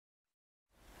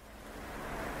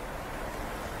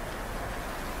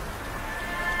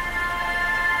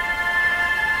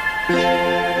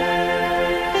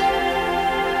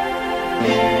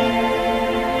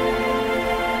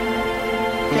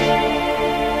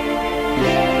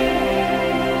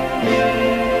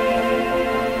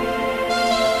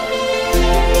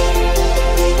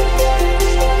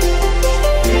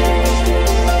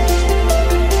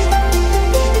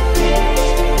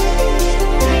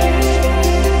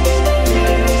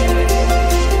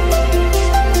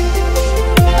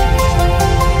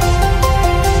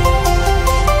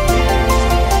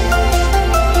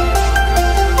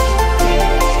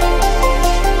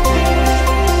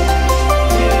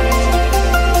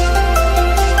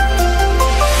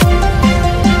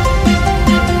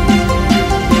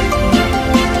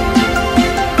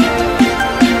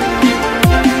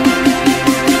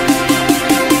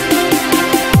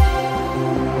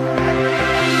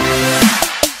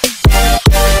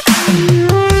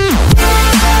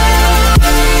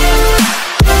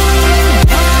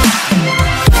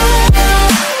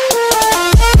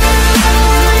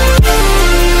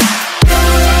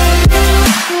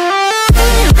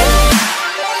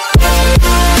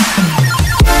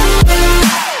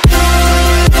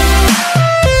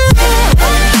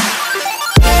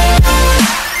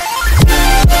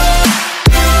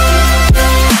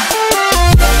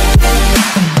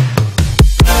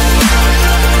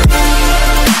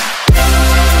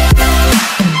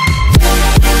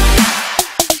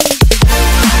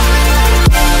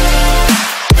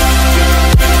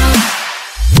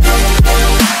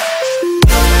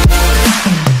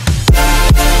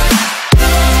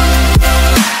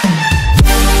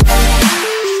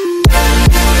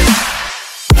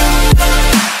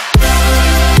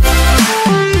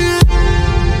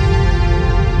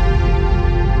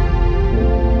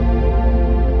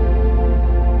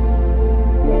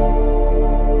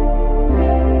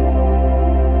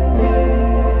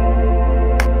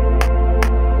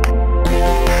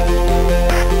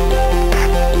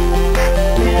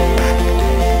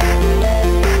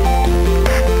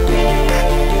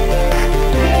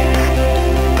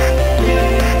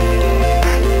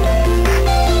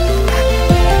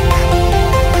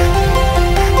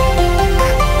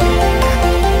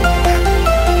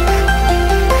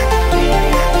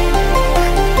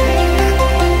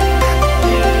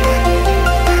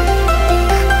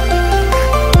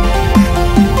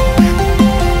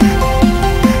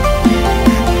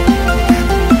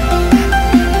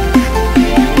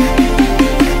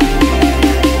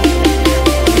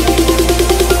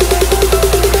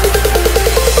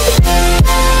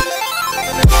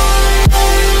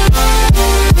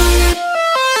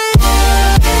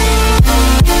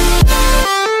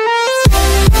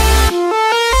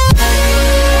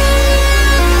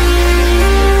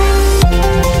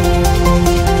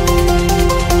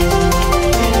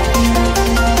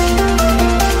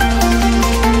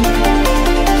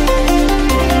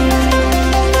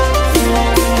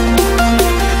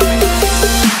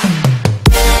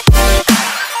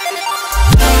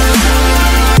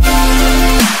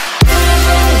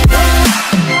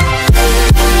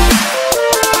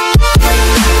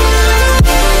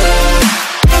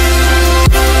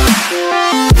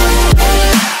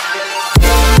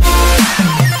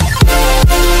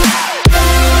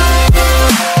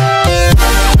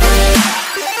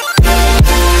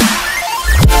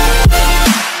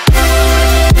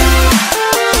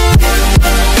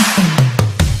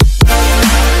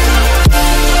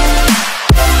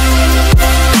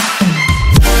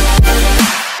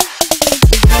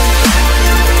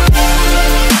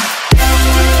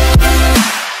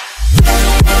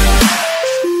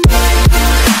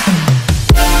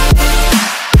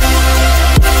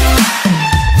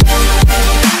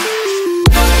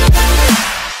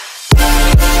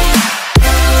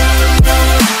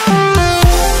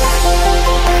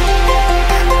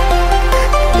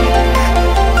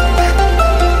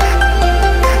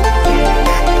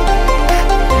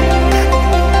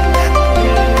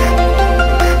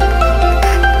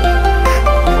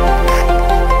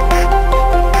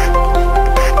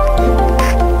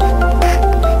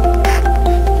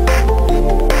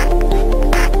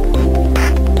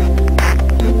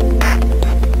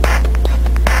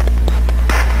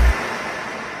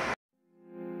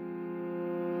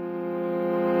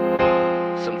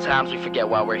Sometimes we forget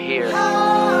why we're here.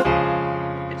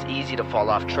 It's easy to fall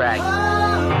off track.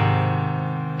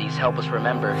 These help us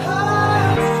remember.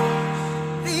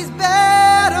 These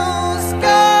battle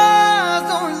scars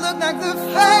don't look like they're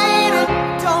faded,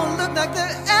 don't look like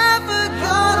they're ever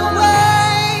gone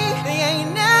away. They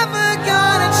ain't never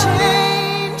gonna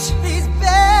change. These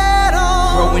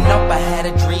battles. Growing up I had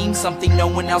a dream, something no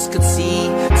one else could see.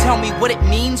 Tell me what it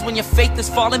means when your faith is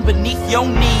falling beneath your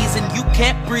knees and you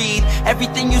can't breathe.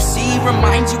 Everything you see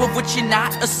reminds you of what you're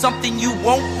not or something you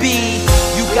won't be.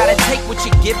 You gotta take what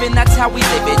you're given, that's how we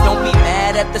live it. Don't be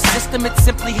mad at the system, it's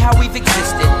simply how we've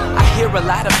existed. I hear a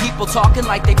lot of people talking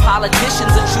like they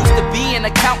politicians and choose to be an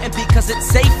accountant because it's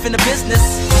safe in the business.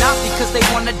 Not because they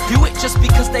wanna do it, just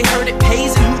because they heard it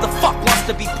pays. And who the fuck wants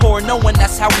to be poor knowing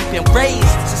that's how we've been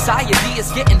raised? Society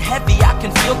is getting heavy, I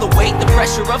can feel the weight. The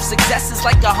pressure of success is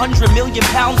like 100 million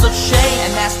pounds of shame.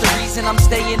 And that's the reason I'm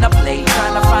staying up late,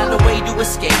 trying to find a way to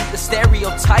escape the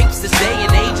stereotypes this day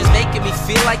and age is making me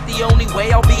feel like the only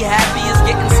way I'll be happy is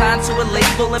getting signed to a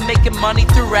label and making money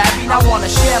through rapping. I wanna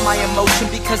share my emotion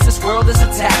because this world is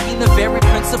attacking the very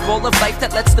principle of life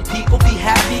that lets the people be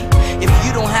happy. If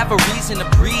you don't have a reason to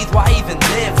breathe, why even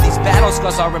live? These battle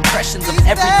scars are impressions of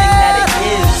everything that it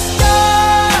is.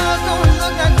 Don't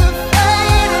look like they're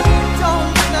faded, don't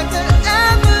look like they're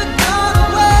ever gone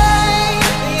away.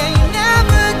 They ain't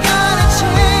never gonna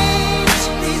change.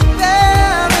 These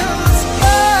battle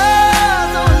scars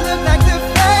don't look like they're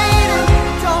faded,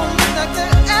 don't look like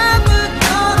they're ever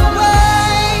gone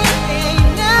away. They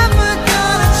ain't never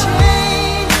gonna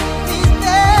change. These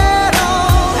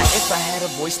battles. Now if I had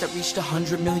a voice that reached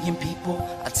 100 million people,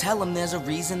 I'd tell them there's a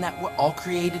reason that we're all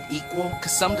created equal.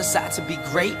 Cause some decide to be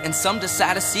great and some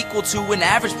decide a sequel to an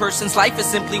average person's life is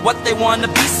simply what they want to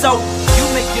be. So you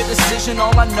make your decision,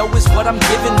 all I know is what I'm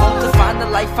given. Won't define the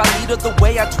life I lead or the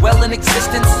way I dwell in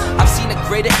existence. I've seen a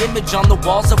greater image on the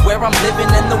walls of where I'm living,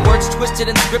 and the words twisted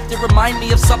and scripted remind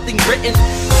me of something written.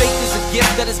 Faith is a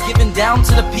gift that is given down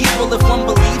to the people. If one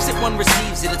believes it, one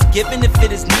receives it. It's given if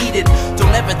it is needed.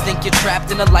 Don't ever think you're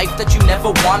trapped in a life that you never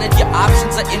wanted. Your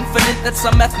options are infinite, that's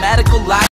some mathematical lie.